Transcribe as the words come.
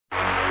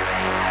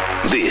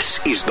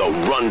This is The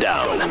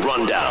Rundown. The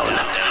Rundown.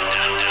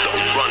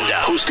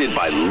 Hosted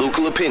by Luke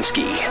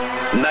Lipinski.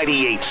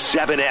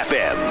 98.7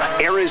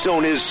 FM,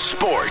 Arizona's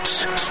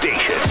sports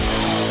station.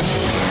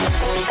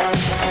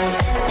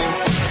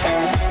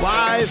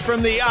 Live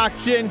from the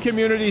Auction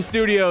Community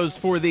Studios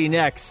for the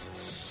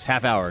next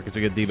half hour, because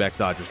we get D-backs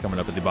Dodgers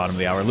coming up at the bottom of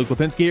the hour. Luke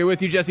Lipinski here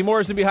with you, Jesse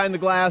Morrison behind the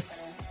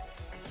glass.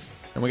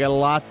 And we got a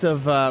lot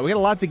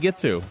to get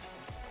to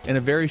in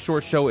a very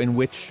short show in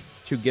which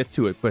to get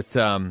to it. But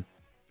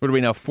what are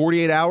we now,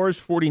 48 hours,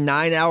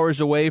 49 hours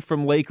away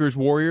from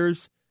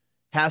Lakers-Warriors?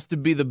 Has to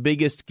be the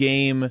biggest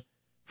game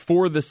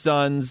for the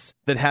Suns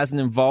that hasn't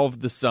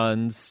involved the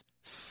Suns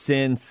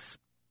since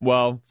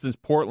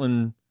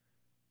Portland,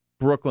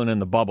 Brooklyn,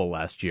 and the bubble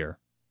last year.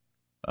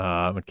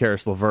 When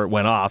Karis LeVert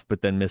went off,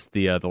 but then missed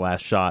the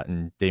last shot,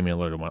 and Damian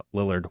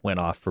Lillard went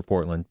off for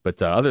Portland.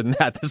 But other than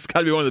that, this has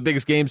got to be one of the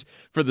biggest games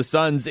for the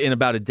Suns in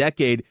about a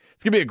decade.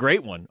 It's going to be a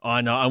great one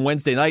on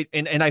Wednesday night.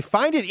 And I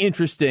find it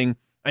interesting.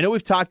 I know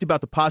we've talked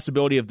about the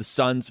possibility of the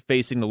Suns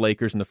facing the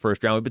Lakers in the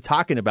first round. We've been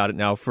talking about it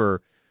now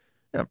for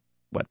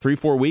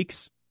 3-4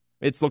 weeks.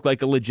 It's looked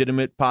like a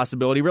legitimate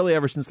possibility, really,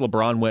 ever since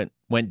LeBron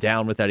went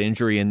down with that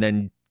injury and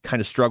then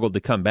kind of struggled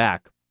to come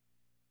back.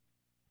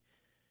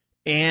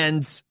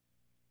 And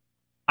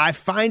I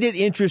find it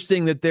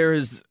interesting that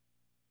there's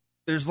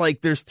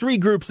three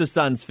groups of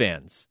Suns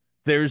fans.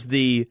 There's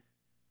the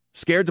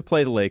scared to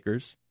play the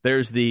Lakers.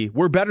 There's the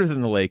we're better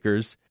than the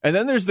Lakers. And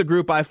then there's the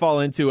group I fall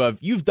into of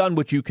you've done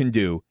what you can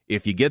do.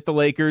 If you get the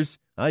Lakers,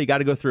 you got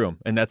to go through them.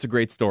 And that's a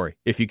great story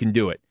if you can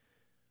do it.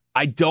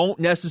 I don't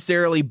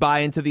necessarily buy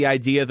into the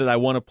idea that I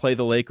want to play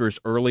the Lakers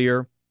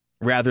earlier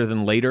rather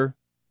than later.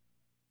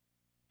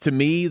 To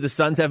me, the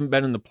Suns haven't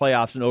been in the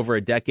playoffs in over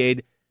a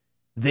decade.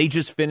 They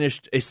just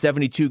finished a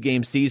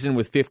 72-game season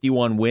with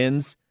 51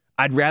 wins.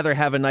 I'd rather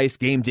have a nice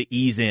game to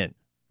ease in,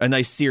 a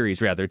nice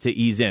series, rather, to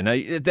ease in.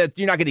 You're not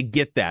going to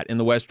get that in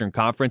the Western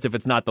Conference. If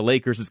it's not the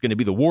Lakers, it's going to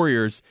be the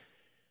Warriors.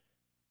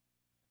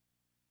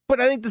 But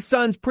I think the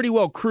Suns pretty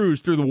well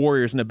cruise through the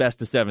Warriors in a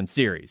best-of-7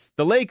 series.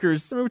 The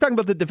Lakers, we're talking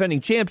about the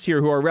defending champs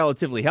here who are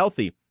relatively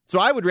healthy. So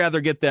I would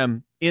rather get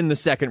them in the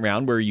second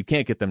round, where you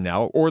can't get them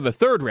now, or the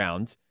third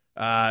round.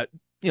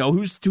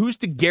 Who's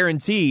to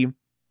guarantee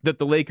that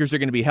the Lakers are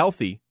going to be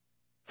healthy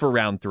for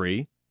round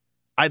 3?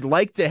 I'd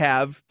like to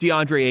have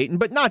DeAndre Ayton,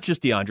 but not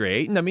just DeAndre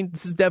Ayton. I mean,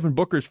 this is Devin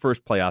Booker's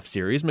first playoff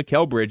series.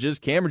 Mikal Bridges,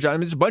 Cameron Johnson.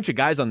 There's a bunch of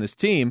guys on this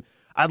team.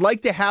 I'd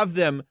like to have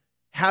them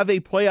have a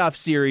playoff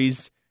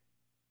series,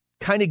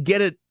 kind of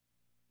get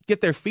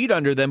their feet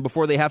under them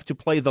before they have to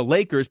play the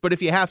Lakers. But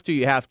if you have to,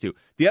 you have to.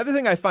 The other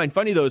thing I find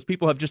funny, though, is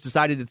people have just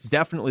decided it's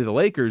definitely the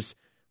Lakers.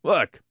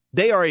 Look,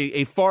 they are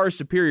a far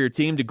superior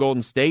team to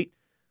Golden State,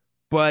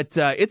 but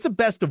it's a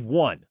best of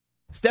one.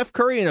 Steph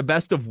Curry in a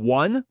best of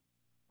one,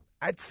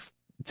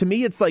 to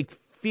me, it's like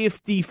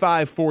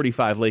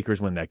 55-45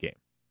 Lakers win that game.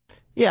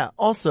 Yeah,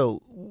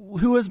 also,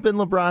 who has been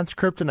LeBron's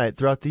kryptonite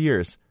throughout the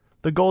years?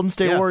 The Golden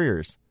State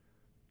Warriors.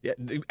 Yeah,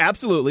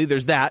 absolutely,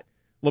 there's that.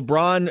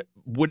 LeBron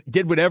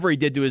did whatever he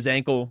did to his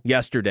ankle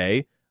yesterday.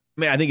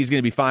 I mean, I think he's going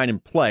to be fine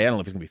and play. I don't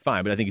know if he's going to be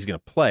fine, but I think he's going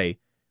to play.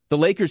 The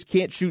Lakers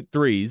can't shoot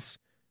threes.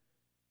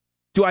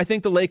 Do I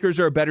think the Lakers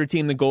are a better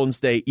team than Golden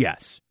State?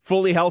 Yes.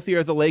 Fully healthy,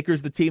 are the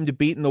Lakers the team to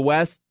beat in the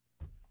West?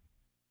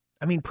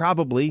 I mean,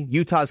 probably.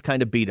 Utah's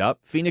kind of beat up.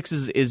 Phoenix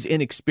is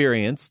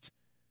inexperienced.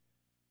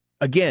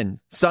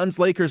 Again, Suns,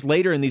 Lakers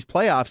later in these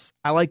playoffs,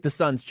 I like the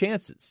Suns'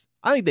 chances.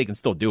 I think they can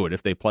still do it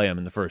if they play them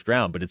in the first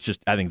round, but I think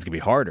it's going to be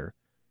harder.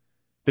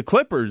 The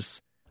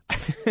Clippers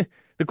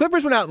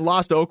went out and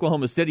lost to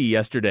Oklahoma City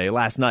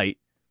last night,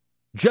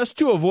 just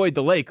to avoid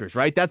the Lakers,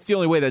 right? That's the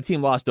only way that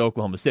team lost to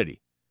Oklahoma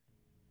City.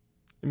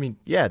 I mean,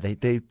 yeah,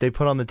 they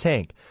put on the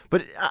tank.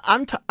 But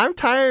I'm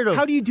tired of...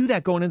 How do you do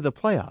that going into the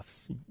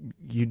playoffs?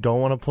 You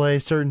don't want to play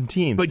certain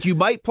teams. But you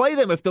might play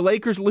them. If the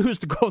Lakers lose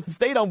to Golden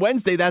State on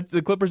Wednesday,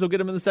 the Clippers will get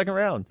them in the second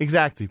round.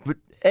 Exactly. But,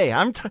 hey,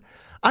 I'm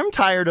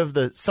tired of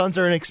the Suns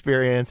are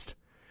inexperienced.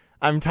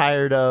 I'm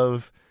tired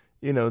of...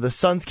 the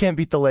Suns can't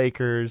beat the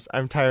Lakers.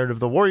 I'm tired of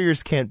the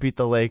Warriors can't beat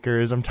the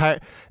Lakers. I'm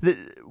tired.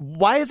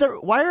 Why is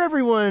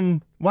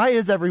everyone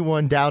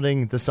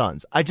doubting the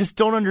Suns? I just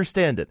don't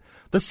understand it.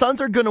 The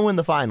Suns are going to win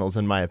the finals,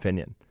 in my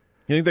opinion.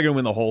 You think they're going to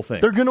win the whole thing?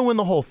 They're going to win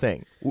the whole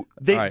thing.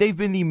 They've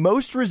been the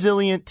most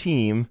resilient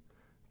team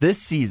this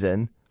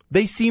season.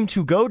 They seem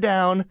to go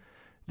down,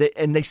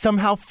 and they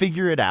somehow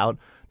figure it out.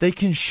 They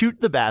can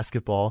shoot the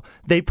basketball.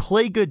 They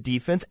play good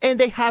defense. And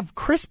they have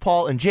Chris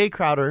Paul and Jay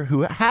Crowder,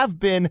 who have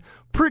been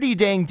pretty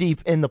dang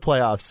deep in the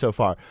playoffs so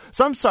far.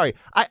 So I'm sorry.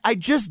 I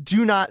just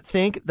do not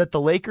think that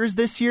the Lakers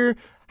this year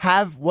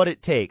have what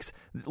it takes.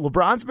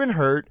 LeBron's been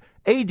hurt.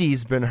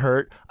 AD's been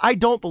hurt. I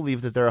don't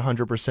believe that they're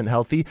 100%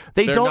 healthy.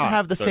 They're don't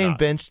have the same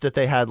bench that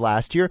they had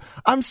last year.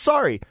 I'm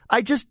sorry.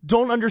 I just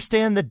don't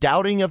understand the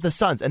doubting of the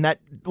Suns and that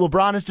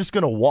LeBron is just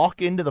going to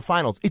walk into the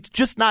finals. It's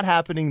just not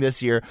happening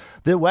this year.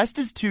 The West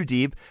is too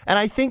deep, and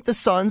I think the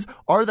Suns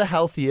are the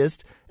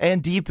healthiest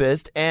and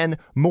deepest and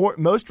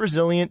most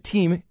resilient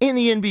team in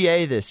the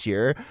NBA this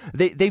year.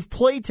 They've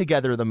played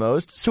together the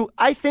most, so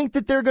I think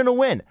that they're going to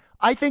win.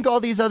 I think all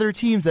these other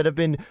teams that have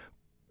been,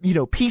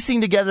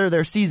 piecing together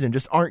their season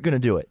just aren't going to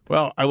do it.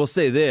 Well, I will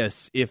say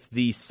this. If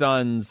the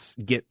Suns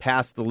get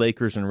past the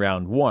Lakers in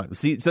round one,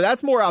 so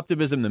that's more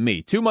optimism than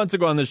me. 2 months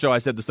ago on this show, I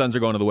said the Suns are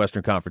going to the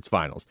Western Conference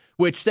Finals,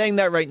 which saying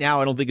that right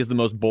now, I don't think is the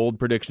most bold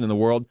prediction in the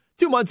world.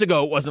 2 months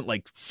ago, it wasn't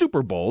like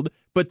super bold,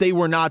 but they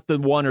were not the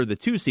 1 or the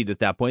 2 seed at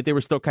that point. They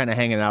were still kind of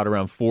hanging out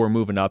around 4,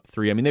 moving up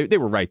 3. I mean, they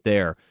were right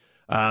there.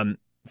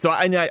 So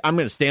I'm going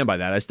to stand by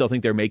that. I still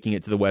think they're making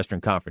it to the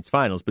Western Conference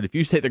Finals, but if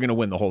you say they're going to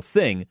win the whole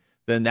thing,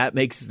 then that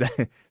makes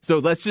that. So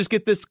let's just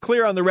get this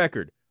clear on the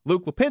record.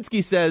 Luke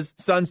Lipinski says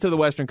Suns to the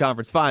Western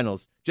Conference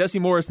Finals. Jesse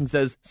Morrison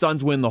says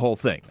Suns win the whole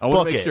thing. I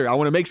want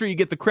to make sure you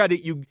get the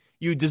credit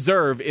you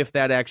deserve if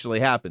that actually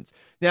happens.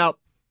 Now,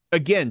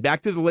 again,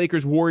 back to the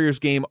Lakers-Warriors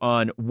game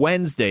on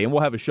Wednesday, and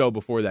we'll have a show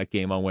before that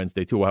game on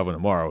Wednesday too. We'll have one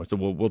tomorrow, so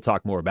we'll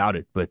talk more about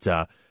it. But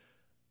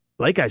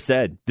like I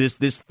said, this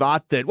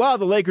thought that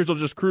the Lakers will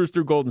just cruise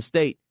through Golden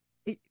State,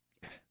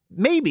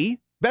 maybe.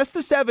 Best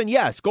of 7,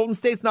 yes. Golden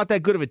State's not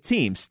that good of a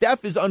team.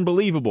 Steph is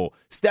unbelievable.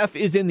 Steph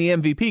is in the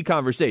MVP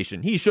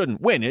conversation. He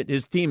shouldn't win it.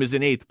 His team is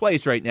in 8th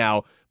place right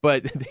now,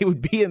 but they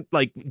would be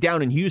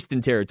down in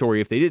Houston territory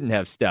if they didn't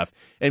have Steph.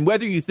 And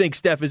whether you think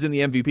Steph is in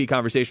the MVP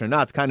conversation or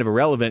not, it's kind of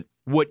irrelevant.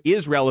 What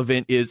is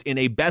relevant is in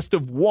a best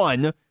of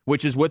 1,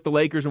 which is what the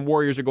Lakers and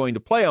Warriors are going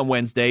to play on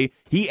Wednesday,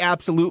 he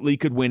absolutely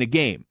could win a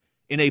game.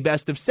 In a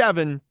best of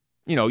 7,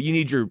 you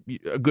need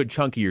a good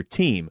chunk of your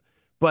team.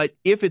 But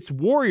if it's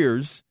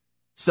Warriors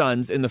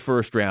Suns in the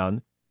first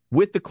round,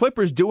 with the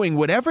Clippers doing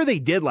whatever they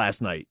did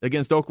last night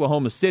against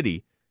Oklahoma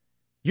City,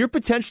 you're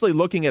potentially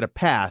looking at a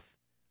path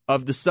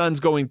of the Suns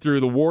going through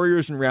the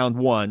Warriors in round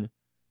 1,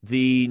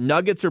 the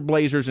Nuggets or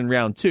Blazers in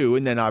round 2,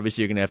 and then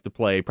obviously you're going to have to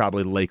play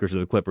probably the Lakers or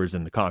the Clippers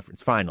in the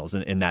conference finals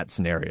in that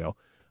scenario.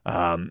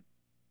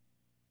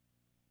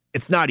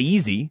 It's not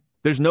easy.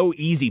 There's no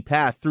easy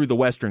path through the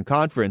Western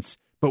Conference,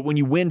 but when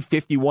you win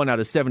 51 out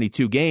of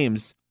 72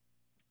 games,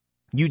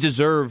 you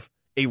deserve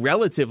a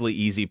relatively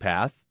easy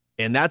path,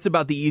 and that's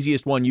about the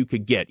easiest one you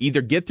could get.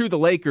 Either get through the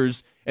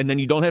Lakers, and then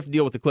you don't have to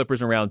deal with the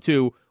Clippers in round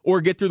 2, or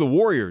get through the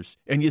Warriors,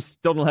 and you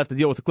still don't have to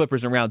deal with the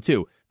Clippers in round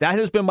 2. That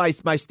has been my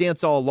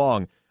stance all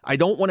along. I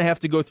don't want to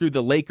have to go through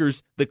the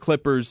Lakers, the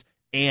Clippers,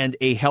 and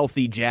a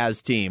healthy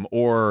Jazz team,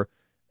 or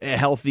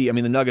the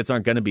Nuggets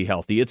aren't going to be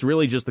healthy. It's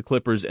really just the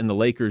Clippers and the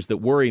Lakers that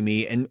worry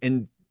me,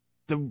 and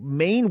the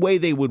main way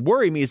they would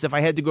worry me is if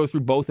I had to go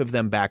through both of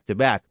them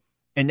back-to-back.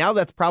 And now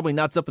that's probably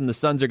not something the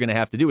Suns are going to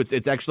have to do.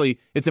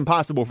 It's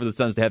impossible for the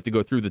Suns to have to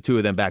go through the 2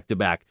 of them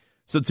back-to-back.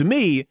 So to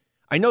me,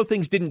 I know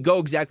things didn't go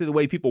exactly the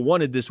way people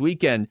wanted this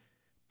weekend,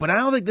 but I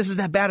don't think this is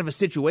that bad of a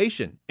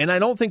situation. And I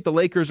don't think the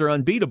Lakers are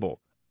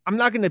unbeatable. I'm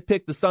not going to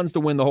pick the Suns to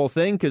win the whole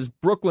thing because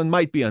Brooklyn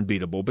might be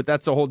unbeatable, but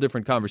that's a whole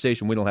different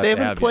conversation we don't have to have.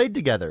 They haven't played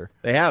together.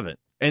 They haven't.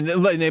 And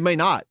they may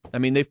not. I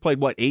mean, they've played,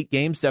 8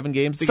 games, 7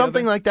 games together?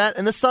 Something like that.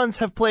 And the Suns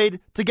have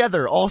played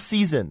together all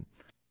season.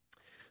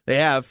 They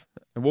have.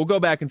 And we'll go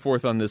back and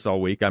forth on this all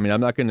week. I mean,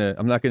 I'm not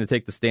gonna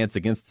take the stance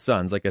against the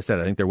Suns. Like I said,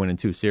 I think they're winning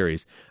 2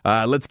 series.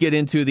 Let's get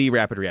into the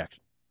rapid reaction.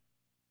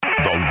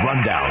 The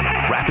Rundown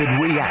Rapid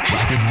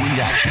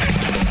Reaction.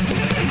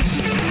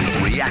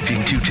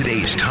 Reacting to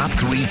today's top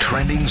 3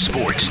 trending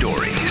sports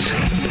stories.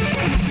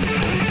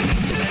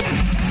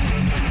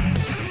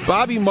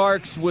 Bobby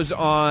Marks was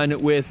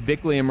on with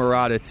Bickley and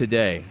Murata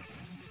today,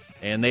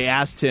 and they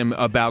asked him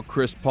about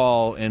Chris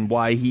Paul and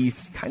why he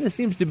kind of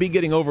seems to be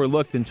getting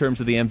overlooked in terms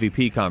of the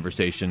MVP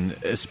conversation,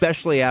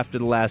 especially after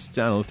the last,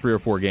 3 or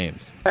 4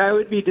 games. I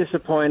would be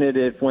disappointed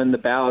if when the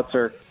ballots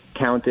are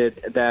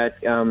counted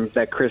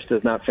that Chris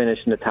does not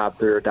finish in the top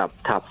 3 or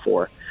top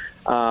 4.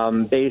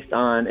 Based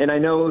on, and I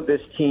know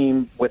this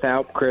team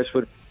without Chris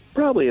would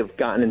probably have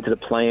gotten into the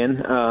play-in,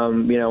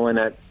 in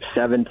that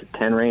 7 to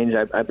 10 range,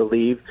 I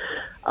believe.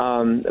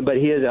 But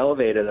he has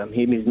elevated them.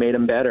 He's made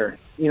them better.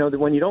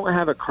 When you don't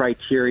have a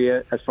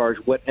criteria as far as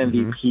what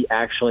MVP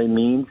actually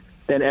means,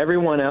 then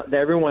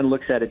everyone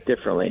looks at it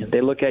differently.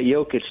 They look at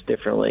Jokic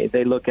differently.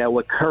 They look at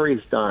what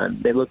Curry's done.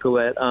 They look at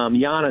what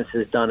Giannis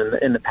has done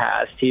in the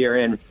past here.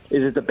 And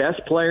is it the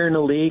best player in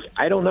the league?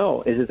 I don't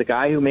know. Is it the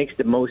guy who makes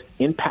the most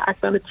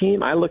impact on the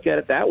team? I look at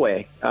it that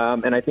way.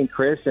 And I think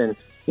Chris and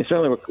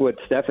certainly what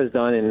Steph has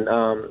done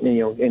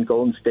in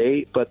Golden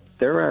State, but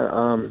they're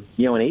an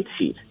 8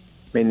 seed.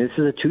 I mean, this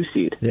is a 2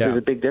 seed. Yeah. There's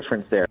a big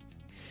difference there.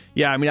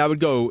 Yeah, I mean, I would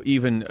go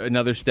even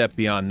another step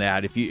beyond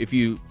that. If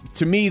you,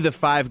 to me, the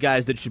 5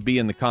 guys that should be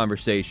in the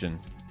conversation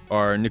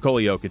are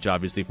Nikola Jokic,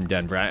 obviously from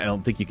Denver. I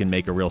don't think you can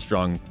make a real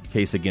strong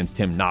case against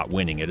him not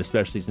winning it,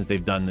 especially since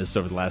they've done this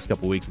over the last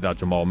couple of weeks without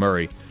Jamal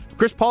Murray.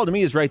 Chris Paul, to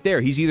me, is right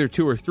there. He's either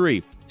 2 or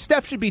 3.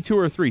 Steph should be 2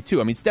 or 3, too.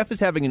 I mean, Steph is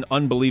having an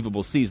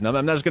unbelievable season.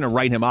 I'm not just going to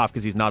write him off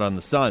because he's not on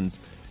the Suns.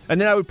 And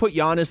then I would put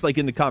Giannis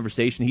in the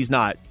conversation. He's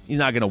not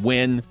going to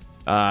win.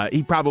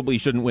 He probably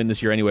shouldn't win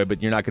this year anyway,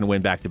 but you're not going to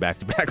win back-to-back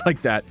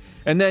like that.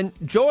 And then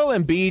Joel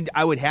Embiid,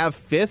 I would have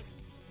 5th,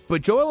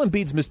 but Joel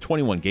Embiid's missed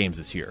 21 games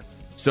this year.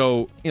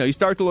 So, you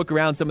start to look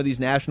around some of these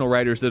national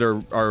writers that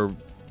are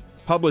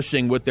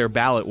publishing what their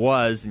ballot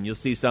was, and you'll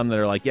see some that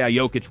are like, yeah,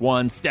 Jokic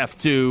 1, Steph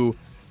 2,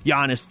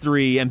 Giannis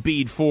 3,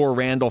 Embiid 4,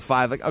 Randall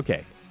 5. Like,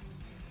 okay,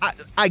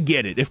 I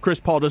get it. If Chris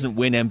Paul doesn't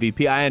win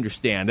MVP, I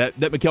understand. That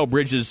Mikal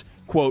Bridges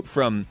quote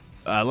from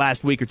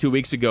last week or 2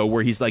 weeks ago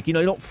where he's like, you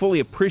don't fully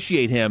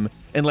appreciate him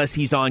unless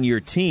he's on your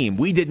team.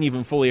 We didn't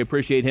even fully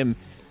appreciate him.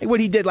 What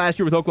he did last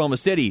year with Oklahoma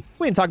City,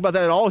 we didn't talk about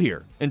that at all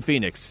here in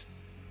Phoenix.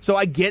 So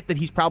I get that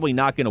he's probably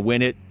not going to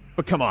win it,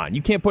 but come on.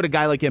 You can't put a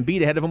guy like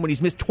Embiid ahead of him when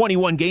he's missed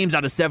 21 games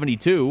out of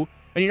 72,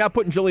 and you're not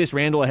putting Julius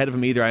Randle ahead of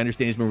him either. I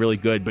understand he's been really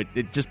good, but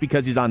just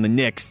because he's on the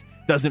Knicks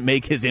doesn't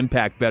make his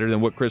impact better than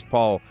what Chris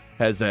Paul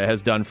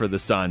has done for the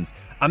Suns.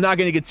 I'm not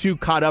going to get too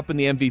caught up in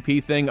the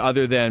MVP thing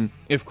other than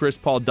if Chris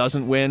Paul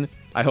doesn't win,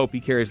 I hope he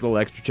carries a little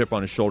extra chip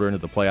on his shoulder into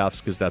the playoffs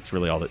because that's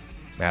really all that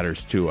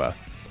matters to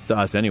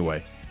us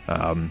anyway.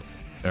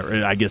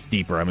 Or I guess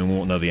deeper. I mean, we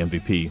won't know the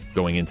MVP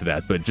going into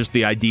that, but just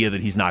the idea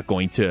that he's not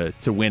going to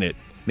win it.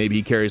 Maybe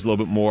he carries a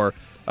little bit more.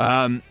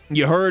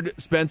 You heard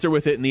Spencer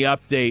with it in the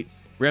update.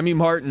 Remy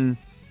Martin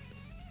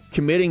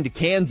committing to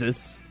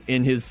Kansas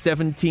in his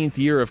 17th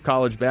year of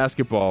college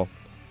basketball.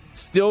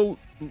 Still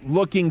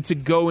looking to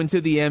go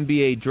into the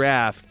NBA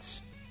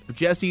draft. But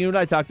Jesse, you and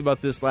I talked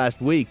about this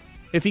last week.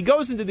 If he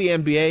goes into the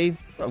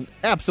NBA,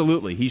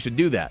 absolutely, he should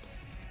do that.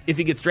 If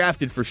he gets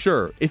drafted, for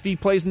sure. If he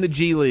plays in the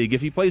G League,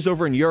 if he plays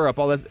over in Europe,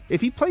 all that. If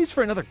he plays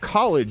for another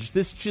college,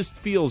 this just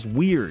feels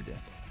weird.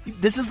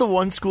 This is the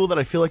one school that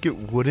I feel like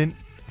it wouldn't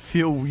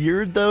feel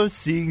weird, though,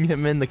 seeing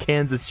him in the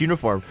Kansas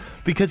uniform,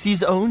 because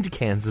he's owned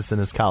Kansas in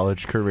his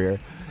college career.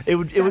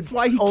 That's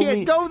why he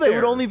can't go there. It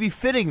would only be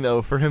fitting,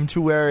 though, for him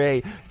to wear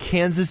a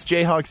Kansas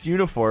Jayhawks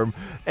uniform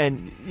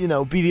and,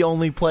 be the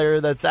only player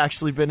that's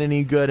actually been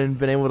any good and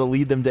been able to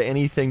lead them to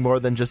anything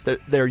more than just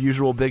their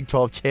usual Big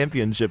 12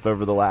 championship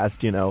over the last,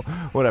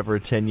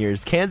 10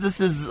 years. Kansas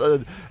is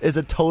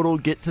a total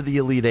get to the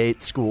Elite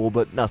Eight school,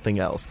 but nothing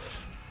else.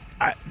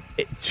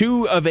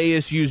 Two of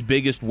ASU's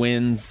biggest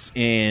wins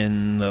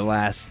in the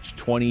last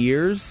 20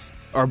 years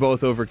are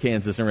both over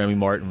Kansas, and Remy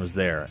Martin was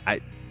there.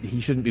 He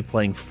shouldn't be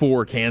playing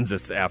for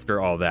Kansas after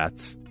all that.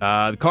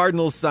 The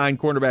Cardinals signed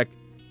cornerback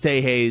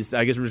Tay Hayes.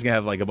 I guess we're just going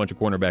to have a bunch of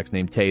cornerbacks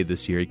named Tay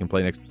this year. He can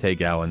play next to Tay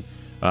Gowan.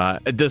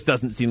 This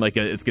doesn't seem like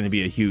it's going to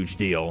be a huge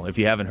deal. If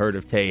you haven't heard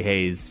of Tay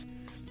Hayes,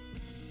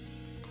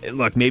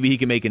 look, maybe he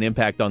can make an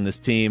impact on this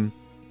team.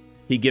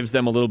 He gives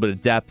them a little bit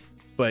of depth,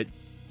 but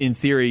in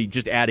theory,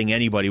 just adding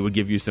anybody would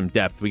give you some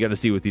depth. We got to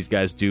see what these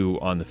guys do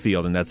on the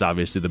field, and that's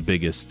obviously the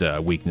biggest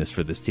weakness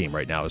for this team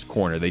right now is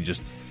corner.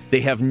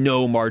 They have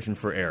no margin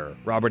for error.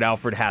 Robert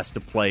Alford has to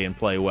play and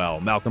play well.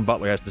 Malcolm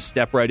Butler has to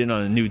step right in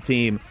on a new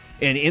team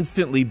and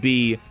instantly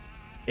be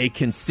a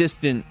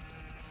consistent,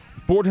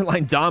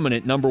 borderline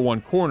dominant number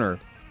one corner.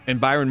 And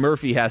Byron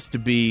Murphy has to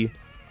be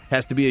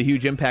a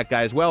huge impact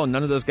guy as well, and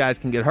none of those guys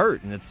can get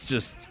hurt. And it's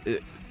just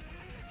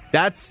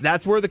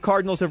that's where the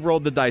Cardinals have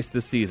rolled the dice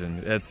this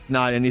season. It's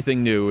not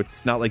anything new.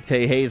 It's not like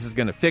Tay Hayes is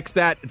going to fix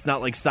that. It's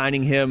not like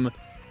signing him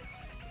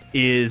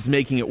is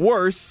making it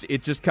worse.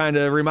 It just kind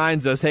of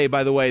reminds us, hey,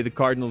 by the way, the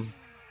Cardinals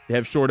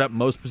have shored up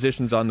most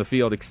positions on the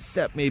field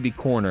except maybe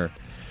corner.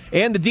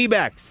 And the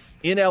D-backs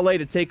in L.A.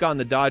 to take on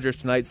the Dodgers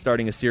tonight,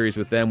 starting a series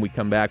with them. We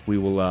come back, we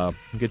will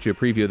get you a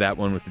preview of that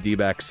one with the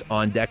D-backs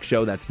on deck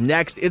show. That's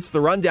next. It's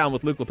The Rundown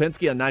with Luke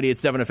Lipinski on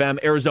 98.7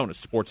 FM, Arizona's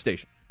sports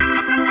station.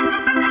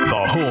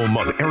 The home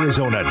of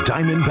Arizona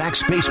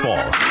Diamondbacks baseball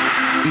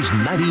is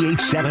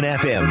 98.7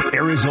 FM,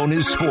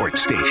 Arizona's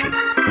sports station.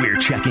 We're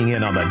checking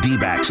in on the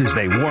D-backs as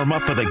they warm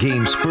up for the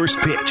game's first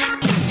pitch.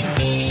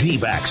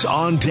 D-backs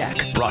on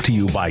deck, brought to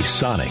you by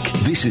Sonic.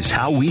 This is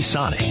how we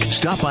Sonic.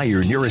 Stop by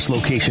your nearest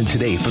location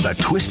today for the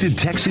Twisted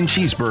Texan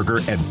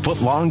Cheeseburger and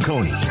Footlong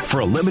Coney. For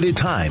a limited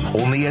time,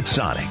 only at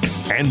Sonic.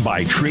 And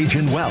by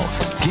Trajan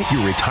Wealth. Get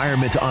your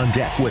retirement on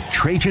deck with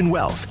Trajan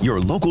Wealth, your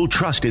local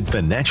trusted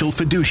financial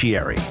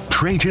fiduciary.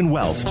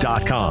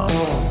 TrajanWealth.com.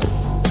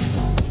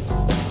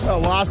 Well,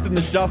 lost in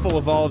the shuffle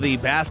of all the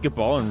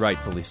basketball, and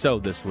rightfully so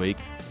this week.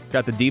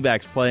 Got the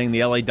D-backs playing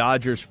the LA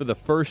Dodgers for the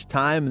first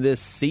time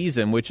this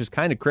season, which is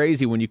kind of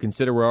crazy when you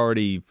consider we're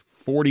already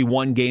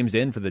 41 games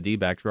in for the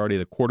D-backs. We're already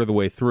a quarter of the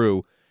way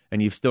through,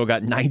 and you've still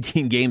got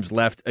 19 games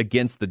left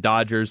against the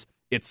Dodgers.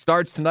 It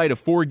starts tonight, a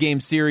 4-game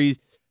series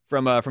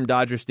from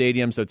Dodger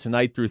Stadium, so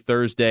tonight through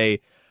Thursday.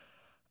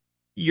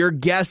 Your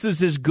guess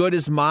is as good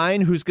as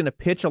mine who's going to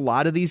pitch a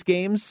lot of these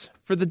games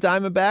for the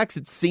Diamondbacks.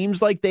 It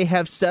seems like they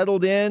have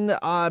settled in.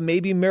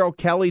 Maybe Merrill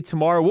Kelly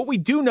tomorrow. What we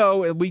do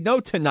know, and we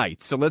know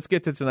tonight, so let's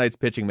get to tonight's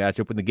pitching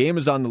matchup. When the game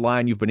is on the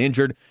line, you've been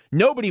injured.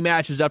 Nobody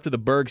matches up to the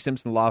Berg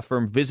Simpson Law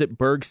Firm. Visit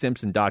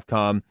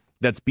BergSimpson.com.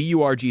 That's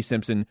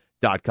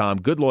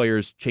BURGSimpson.com. Good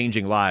lawyers,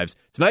 changing lives.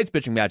 Tonight's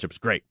pitching matchup is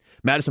great.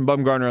 Madison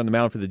Bumgarner on the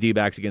mound for the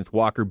D-backs against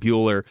Walker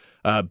Buehler.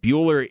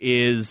 Buehler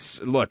is,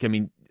 look, I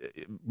mean,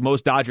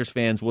 most Dodgers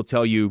fans will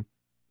tell you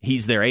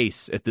he's their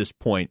ace at this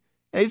point.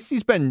 He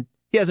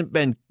hasn't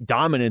been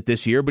dominant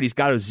this year, but he's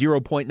got a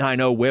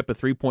 0.90 whip, a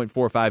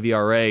 3.45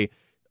 ERA.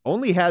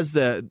 Only has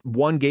the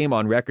one game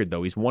on record,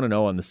 though. He's 1-0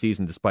 on the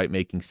season despite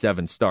making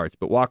 7 starts.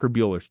 But Walker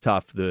Buehler's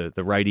tough, the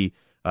righty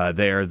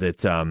there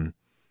that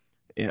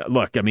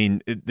look, I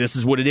mean, this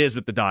is what it is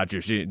with the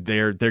Dodgers.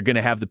 They're going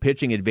to have the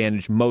pitching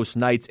advantage most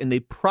nights, and they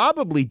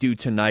probably do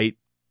tonight,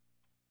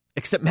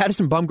 except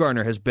Madison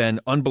Bumgarner has been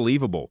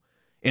unbelievable.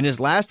 In his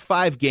last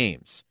 5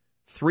 games,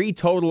 3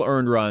 total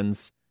earned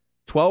runs,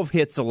 12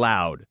 hits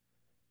allowed.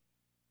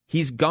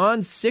 He's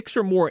gone 6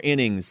 or more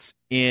innings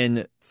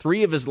in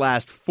 3 of his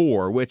last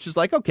 4, which is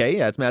like, okay,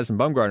 yeah, it's Madison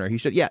Bumgarner.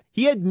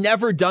 He had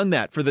never done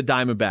that for the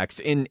Diamondbacks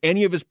in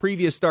any of his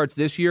previous starts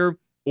this year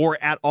or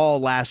at all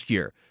last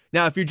year.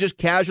 Now, if you're just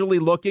casually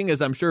looking,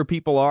 as I'm sure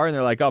people are, and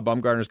they're like, oh,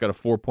 Bumgarner's got a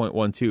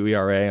 4.12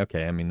 ERA.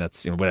 Okay, I mean,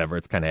 that's, whatever.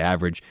 It's kind of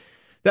average.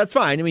 That's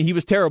fine. I mean, he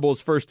was terrible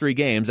his first 3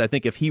 games. I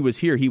think if he was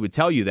here, he would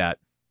tell you that.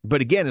 But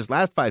again, his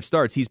last 5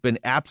 starts, he's been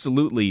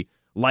absolutely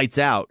lights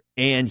out.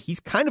 And he's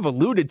kind of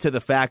alluded to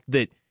the fact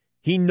that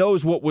he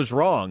knows what was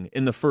wrong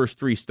in the first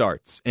 3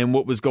 starts and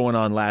what was going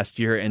on last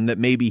year, and that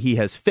maybe he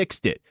has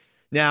fixed it.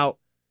 Now,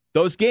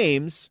 those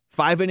games,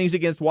 5 innings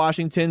against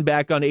Washington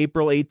back on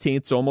April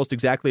 18th, so almost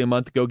exactly a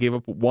month ago, gave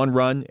up 1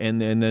 run, and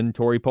then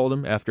Torey pulled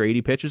him after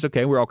 80 pitches.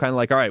 Okay, we're all kind of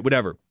like, all right,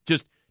 whatever.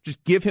 Just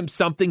give him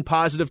something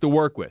positive to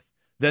work with.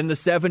 Then the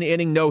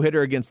 7-inning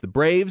no-hitter against the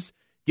Braves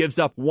gives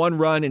up 1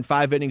 run in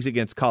 5 innings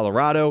against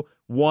Colorado,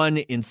 1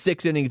 in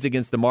 6 innings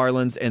against the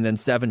Marlins, and then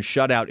 7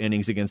 shutout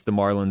innings against the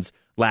Marlins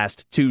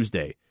last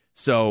Tuesday.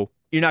 So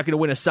you're not going to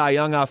win a Cy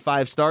Young off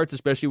 5 starts,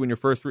 especially when your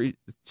first 3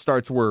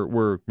 starts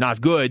were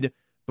not good.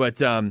 But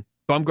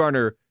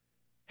Bumgarner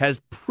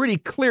has pretty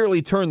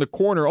clearly turned the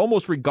corner,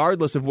 almost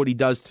regardless of what he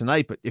does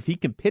tonight. But if he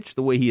can pitch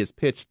the way he has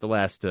pitched the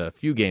last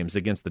few games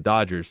against the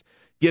Dodgers,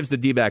 gives the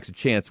D-backs a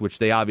chance, which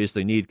they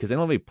obviously need because they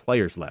don't have any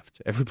players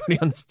left. Everybody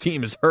on this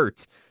team is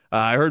hurt.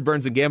 I heard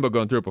Burns and Gambo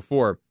going through it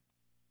before.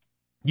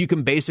 You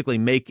can basically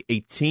make a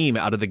team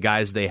out of the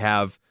guys they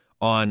have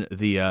on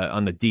the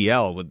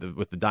DL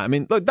with the. I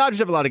mean, look, Dodgers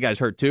have a lot of guys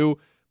hurt too,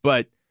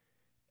 but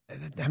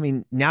I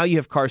mean, now you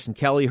have Carson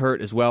Kelly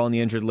hurt as well on the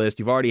injured list.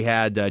 You've already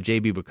had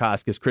J.B.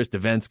 Bukauskas, Chris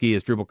Davinsky,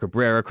 Asdrubal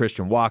Cabrera,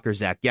 Christian Walker,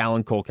 Zach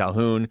Gallen, Cole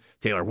Calhoun,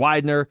 Taylor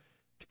Widener.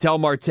 Ketel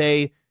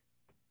Marte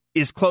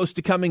is close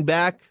to coming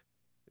back.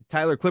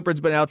 Tyler Clippard's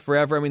been out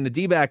forever. I mean, the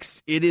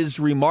D-backs, it is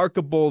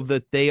remarkable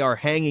that they are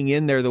hanging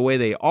in there the way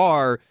they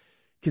are,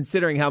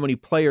 considering how many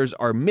players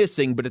are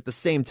missing. But at the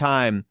same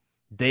time,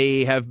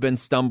 they have been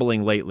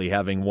stumbling lately,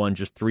 having won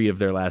just 3 of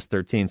their last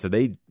 13. So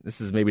this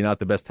is maybe not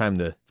the best time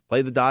to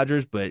play the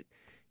Dodgers, but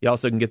you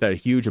also can get that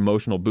huge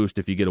emotional boost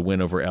if you get a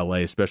win over LA,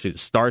 especially to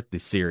start the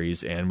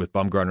series. And with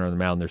Bumgarner on the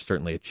mound, there's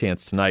certainly a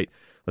chance tonight.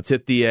 Let's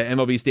hit the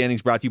MLB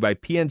standings, brought to you by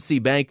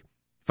PNC Bank.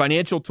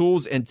 Financial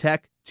tools and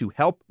tech to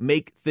help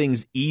make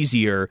things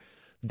easier.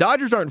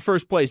 Dodgers aren't in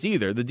first place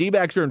either. The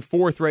D-backs are in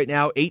 4th right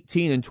now,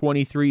 18-23,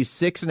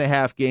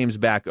 6.5 games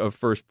back of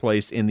first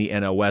place in the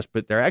NL West,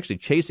 but they're actually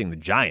chasing the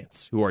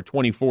Giants, who are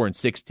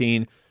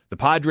 24-16. The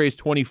Padres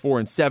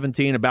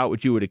 24-17, about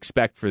what you would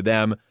expect for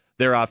them.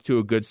 They're off to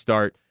a good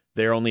start.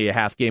 They're only a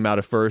half game out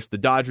of first. The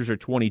Dodgers are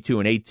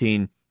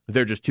 22-18.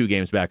 They're just 2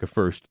 games back of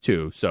first,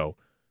 too. So,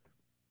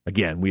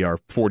 again, we are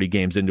 40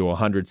 games into a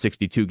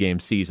 162-game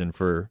season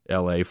for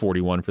LA,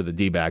 41 for the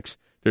D-backs.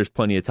 There's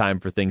plenty of time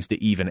for things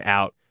to even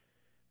out.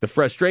 The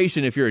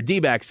frustration, if you're a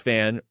D-backs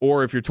fan,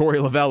 or if you're Torey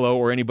Lovullo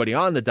or anybody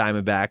on the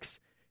Diamondbacks,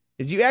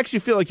 is you actually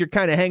feel like you're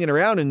kind of hanging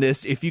around in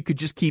this if you could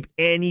just keep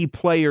any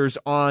players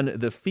on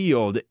the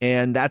field,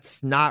 and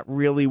that's not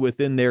really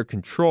within their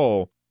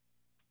control.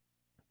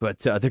 But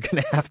they're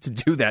going to have to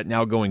do that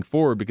now going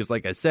forward because,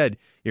 like I said,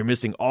 you're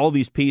missing all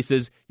these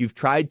pieces. You've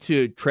tried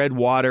to tread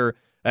water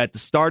at the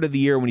start of the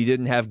year when you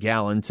didn't have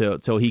Gallen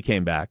till he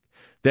came back.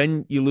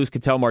 Then you lose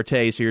Ketel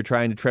Marte, so you're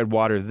trying to tread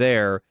water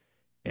there.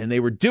 And they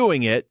were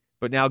doing it,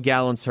 but now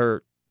Gallen's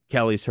hurt,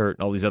 Kelly's hurt,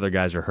 and all these other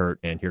guys are hurt,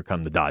 and here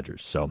come the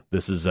Dodgers. So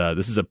this is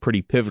a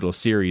pretty pivotal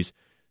series.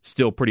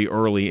 Still pretty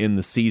early in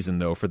the season,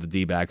 though, for the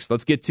D-backs.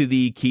 Let's get to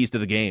the keys to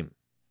the game.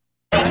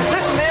 Listen,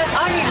 man,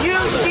 I'm you.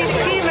 Be the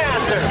key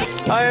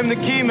master. I am the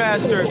key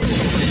master.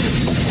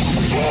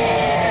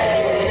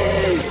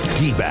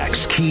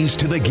 D-backs Keys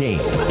to the Game,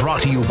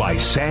 brought to you by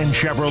Sand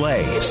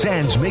Chevrolet.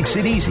 Sands makes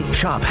it easy.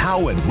 Shop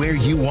how and where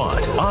you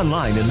want.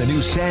 Online in the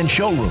new Sand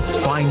showroom.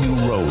 Find new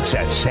roads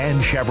at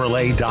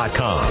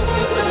sandchevrolet.com.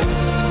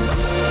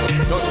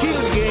 So, Keys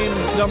to the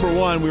Game, number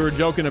 1, we were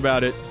joking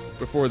about it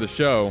before the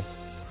show,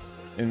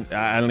 and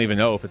I don't even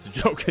know if it's a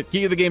joke.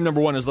 Key to the game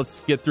number 1 is let's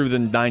get through the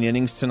 9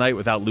 innings tonight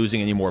without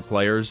losing any more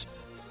players.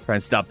 Try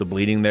and stop the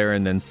bleeding there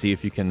and then see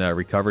if you can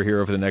recover here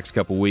over the next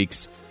couple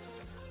weeks.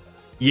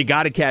 You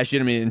got to cash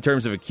in. I mean, in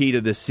terms of a key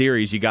to this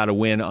series, you got to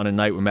win on a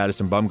night when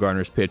Madison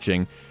Bumgarner's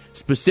pitching.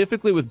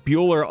 Specifically with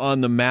Buehler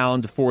on the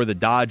mound for the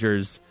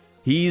Dodgers,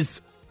 he's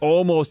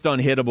almost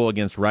unhittable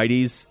against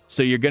righties.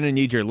 So you're going to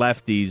need your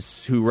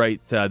lefties, who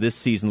this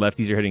season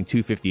lefties are hitting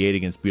 .258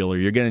 against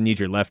Buehler. You're going to need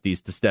your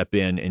lefties to step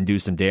in and do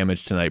some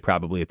damage tonight,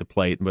 probably at the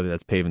plate, whether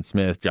that's Pavin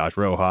Smith, Josh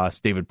Rojas,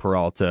 David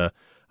Peralta,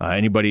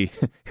 anybody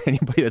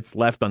that's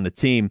left on the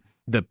team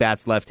that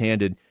bats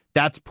left-handed.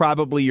 That's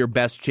probably your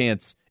best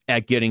chance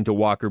at getting to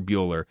Walker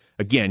Buehler.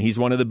 Again, he's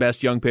one of the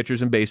best young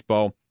pitchers in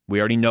baseball. We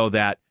already know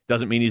that.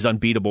 Doesn't mean he's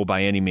unbeatable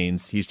by any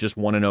means. He's just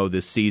 1-0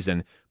 this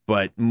season.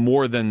 but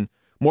more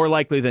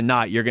likely than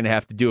not, you're going to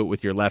have to do it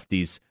with your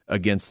lefties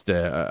against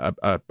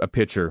a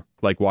pitcher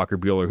like Walker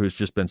Buehler, who's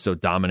just been so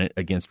dominant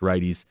against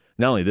righties,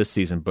 not only this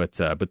season, but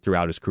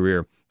throughout his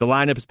career. The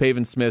lineup is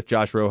Pavin Smith,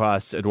 Josh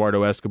Rojas,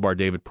 Eduardo Escobar,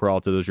 David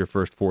Peralta. Those are your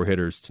first 4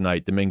 hitters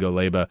tonight. Domingo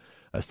Leyba,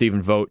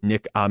 Stephen Vogt,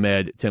 Nick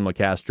Ahmed, Tim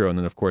LeCastro, and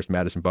then, of course,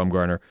 Madison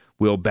Bumgarner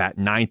will bat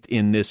 9th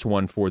in this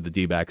one for the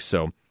D-backs.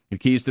 So your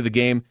keys to the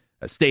game,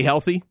 stay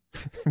healthy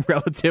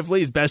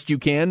relatively as best you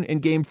can in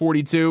Game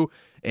 42,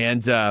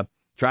 and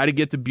try to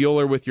get to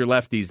Buehler with your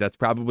lefties. That's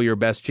probably your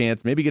best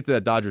chance. Maybe get to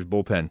that Dodgers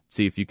bullpen.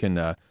 See if you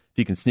can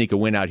sneak a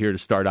win out here to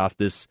start off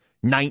this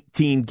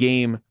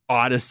 19-game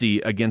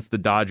odyssey against the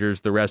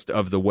Dodgers the rest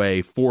of the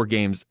way. 4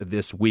 games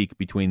this week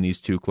between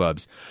these two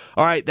clubs.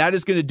 All right, that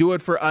is going to do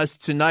it for us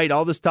tonight.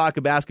 All this talk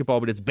of basketball,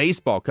 but it's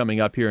baseball coming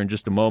up here in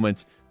just a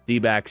moment.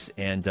 D-backs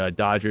and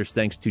Dodgers.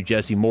 Thanks to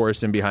Jesse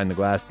Morrison behind the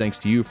glass. Thanks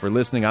to you for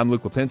listening. I'm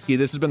Luke Lipinski.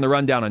 This has been The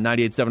Rundown on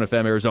 98.7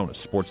 FM, Arizona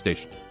Sports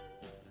Station.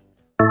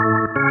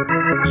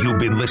 You've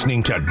been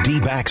listening to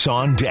D-backs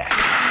on Deck.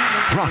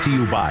 Brought to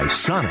you by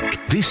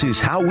Sonic. This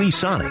is how we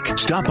Sonic.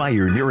 Stop by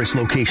your nearest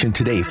location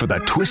today for the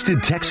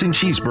Twisted Texan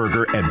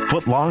Cheeseburger and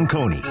Footlong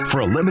Coney.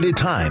 For a limited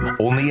time,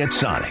 only at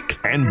Sonic.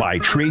 And by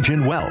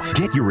Trajan Wealth.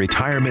 Get your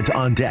retirement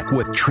on deck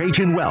with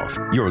Trajan Wealth,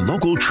 your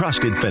local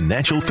trusted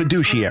financial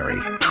fiduciary.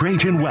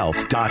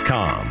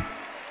 TrajanWealth.com.